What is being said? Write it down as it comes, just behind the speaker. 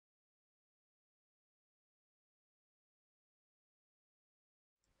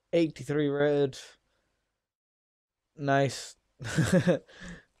83 rated. Nice.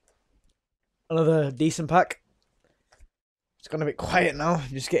 Another decent pack. It's gone a bit quiet now. I'm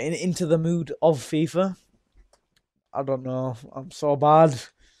just getting into the mood of FIFA. I don't know. I'm so bad.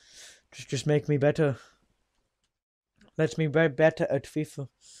 Just make me better. Let me be better at FIFA.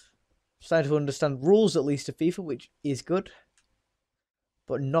 Starting to understand rules at least of FIFA, which is good,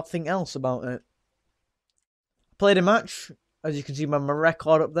 but nothing else about it. Played a match, as you can see by my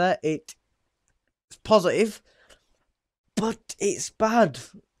record up there. It's positive, but it's bad.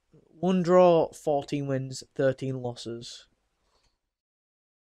 1 draw, 14 wins, 13 losses.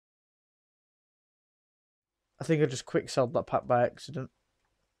 I think I just quick sold that pack by accident.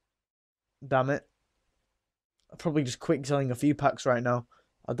 Damn it. I'm probably just quick selling a few packs right now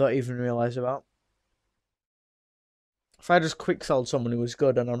I don't even realise about. If I just quick sold someone who was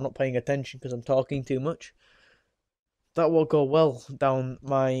good and I'm not paying attention because I'm talking too much, that will go well down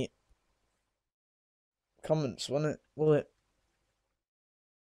my comments, won't it? Will it?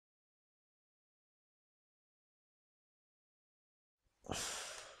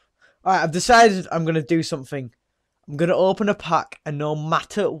 Alright, I've decided I'm going to do something. I'm going to open a pack, and no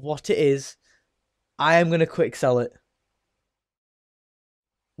matter what it is, I am going to quick sell it.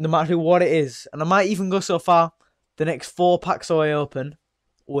 No matter what it is. And I might even go so far, the next 4 packs I open,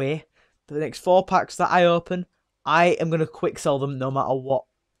 the next 4 packs that I open, I am going to quick sell them no matter what.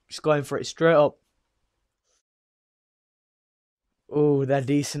 Just going for it straight up. Oh, they're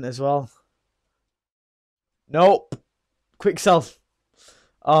decent as well. Nope. Quick sell.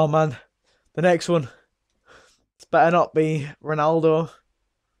 Oh, man. The next one. It's better not be Ronaldo.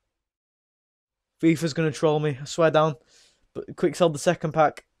 FIFA's going to troll me. I swear down. But quick sell the second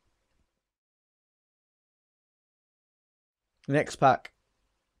pack. Next pack.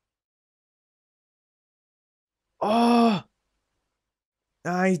 Oh!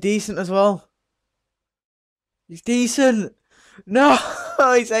 Ah, he's decent as well. He's decent. No!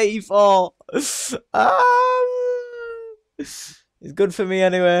 He's 84. It's good for me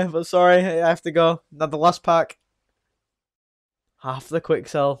anyway, but sorry, I have to go. Now the last pack. Half the quick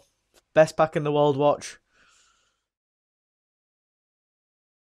sell. Best pack in the world, watch.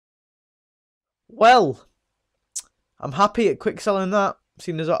 Well, I'm happy at quick selling that,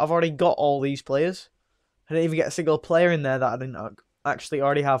 seeing as I've already got all these players. I didn't even get a single player in there that I didn't actually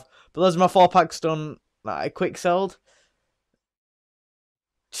already have. But those are my 4 packs done that I quick sold.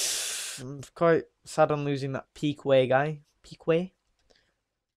 I'm quite sad on losing that Peakway guy. Peakway?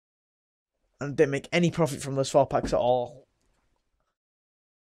 And didn't make any profit from those 4 packs at all.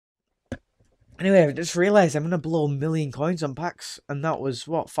 Anyway, I just realised I'm going to blow 1,000,000 coins on packs. And that was,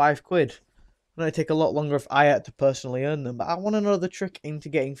 what, £5? It's going to take a lot longer if I had to personally earn them. But I want to know the trick into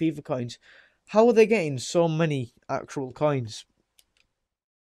getting FIFA coins. How are they getting so many actual coins?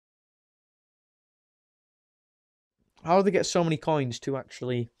 How do they get so many coins to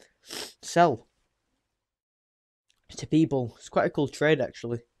actually sell to people? It's quite a cool trade,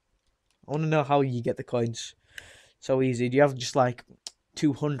 actually. I want to know how you get the coins so easy. Do you have just like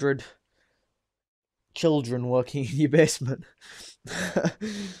 200 children working in your basement?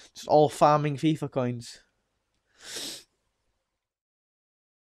 Just all farming FIFA coins.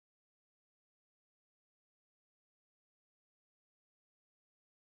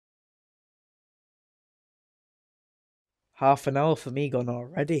 Half an hour for me gone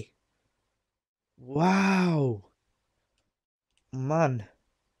already. Wow. Man.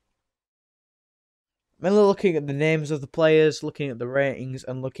 I'm looking at the names of the players, looking at the ratings,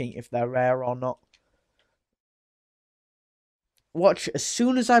 and looking if they're rare or not. Watch, as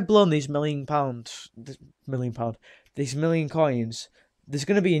soon as I've blown these £1,000,000, these 1,000,000 coins, there's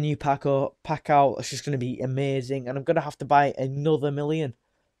going to be a new pack out. It's just going to be amazing. And I'm going to have to buy another 1,000,000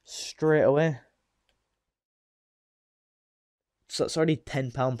 straight away. So it's already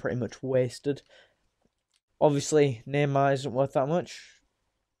 £10 pretty much wasted. Obviously, Neymar isn't worth that much.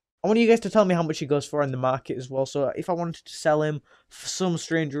 I want you guys to tell me how much he goes for in the market as well. So if I wanted to sell him for some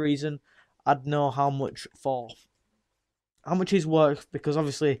strange reason, I'd know how much for. How much he's worth, because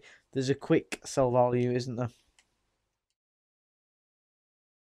obviously there's a quick sell value, isn't there?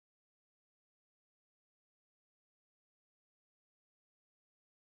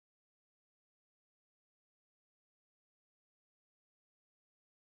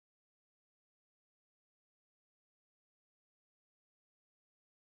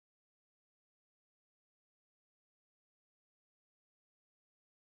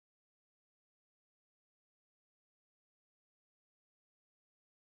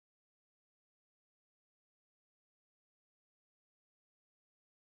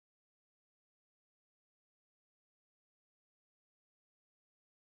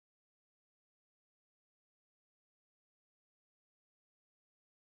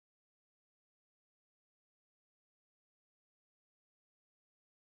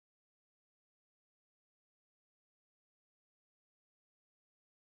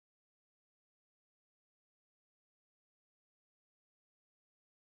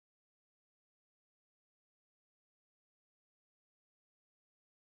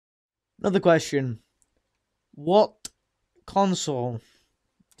 Another question. What console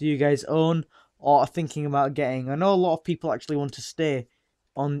do you guys own or are thinking about getting? I know a lot of people actually want to stay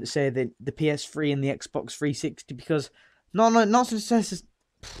on, say, the PS3 and the Xbox 360 because not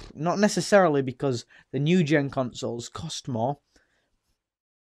necessarily because the new gen consoles cost more,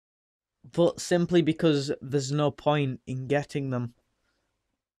 but simply because there's no point in getting them.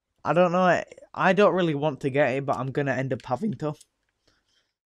 I don't know. I don't really want to get it, but I'm gonna end up having to.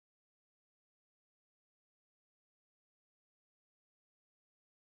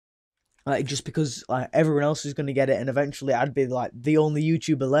 Like, just because like everyone else is gonna get it, and eventually I'd be like the only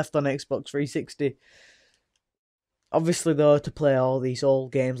YouTuber left on Xbox 360. Obviously, though, to play all these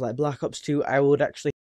old games like Black Ops 2, I would actually